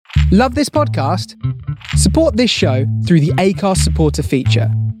Love this podcast? Support this show through the Acast supporter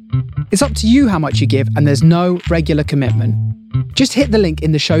feature. It's up to you how much you give, and there's no regular commitment. Just hit the link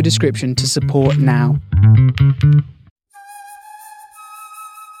in the show description to support now.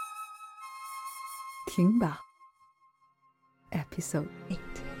 Ting Bao, Episode 8.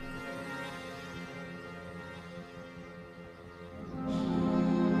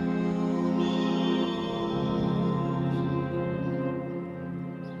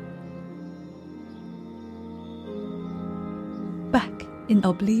 Back in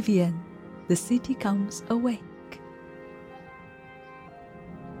oblivion, the city comes awake.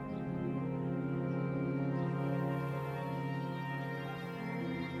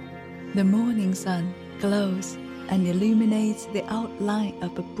 The morning sun glows and illuminates the outline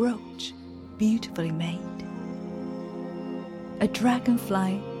of a brooch beautifully made. A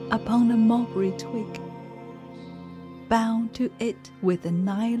dragonfly upon a mulberry twig, bound to it with a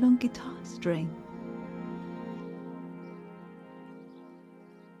nylon guitar string.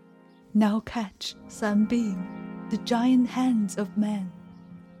 Now catch sunbeam the giant hands of man.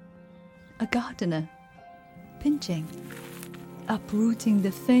 A gardener, pinching, uprooting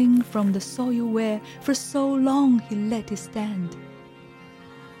the thing from the soil where for so long he let it stand.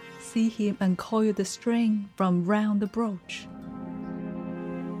 See him uncoil the string from round the brooch,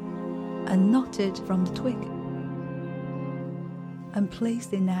 unknot it from the twig, and place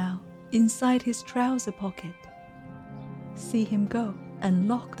it now inside his trouser pocket. See him go and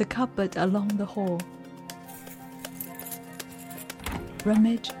lock the cupboard along the hall.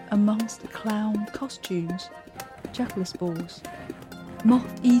 Rummage amongst the clown costumes, juggler's balls,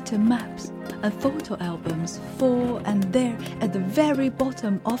 moth-eaten maps and photo albums, for and there at the very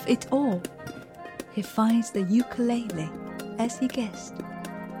bottom of it all, he finds the ukulele as he guessed,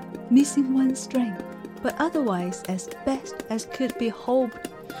 missing one string, but otherwise as best as could be hoped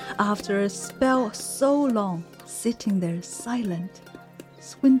after a spell so long, sitting there silent,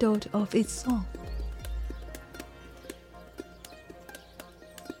 swindled of its song.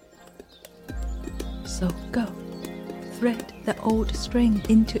 So go, thread the old string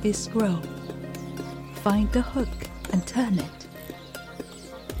into its scroll, find the hook and turn it,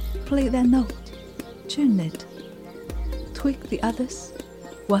 play that note, tune it, tweak the others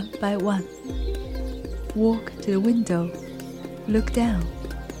one by one, walk to the window, look down,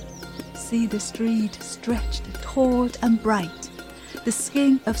 see the street stretched taut and bright, the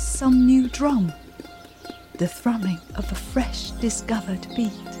skin of some new drum, the thrumming of a fresh discovered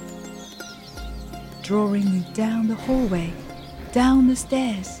beat, drawing you down the hallway, down the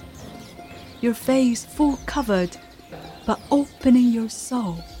stairs, your face full covered, but opening your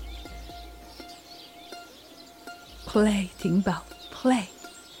soul. Play, Ting Bao, play,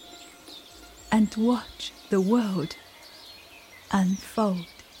 and watch the world unfold.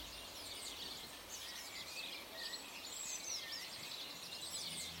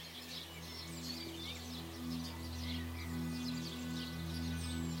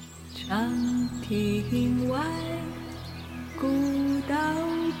长亭外，古道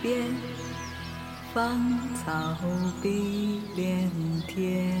边，芳草碧连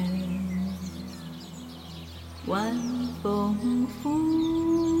天。晚风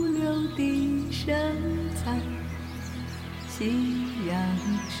拂柳笛声残，夕阳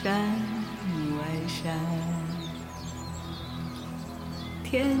山外山。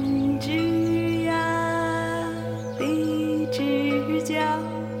天之涯，地之角。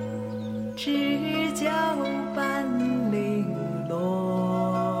知交半零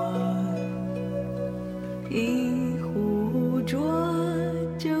落，一壶浊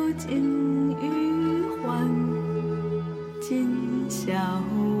酒尽余欢，今宵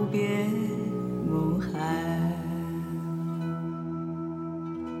别梦寒。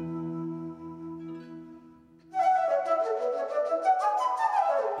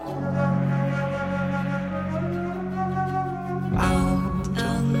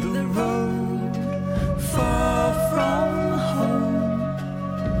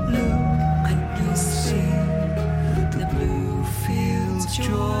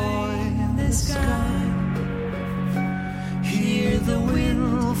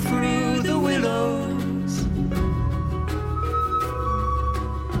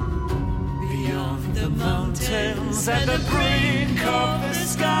At the brink of the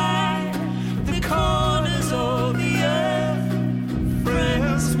sky.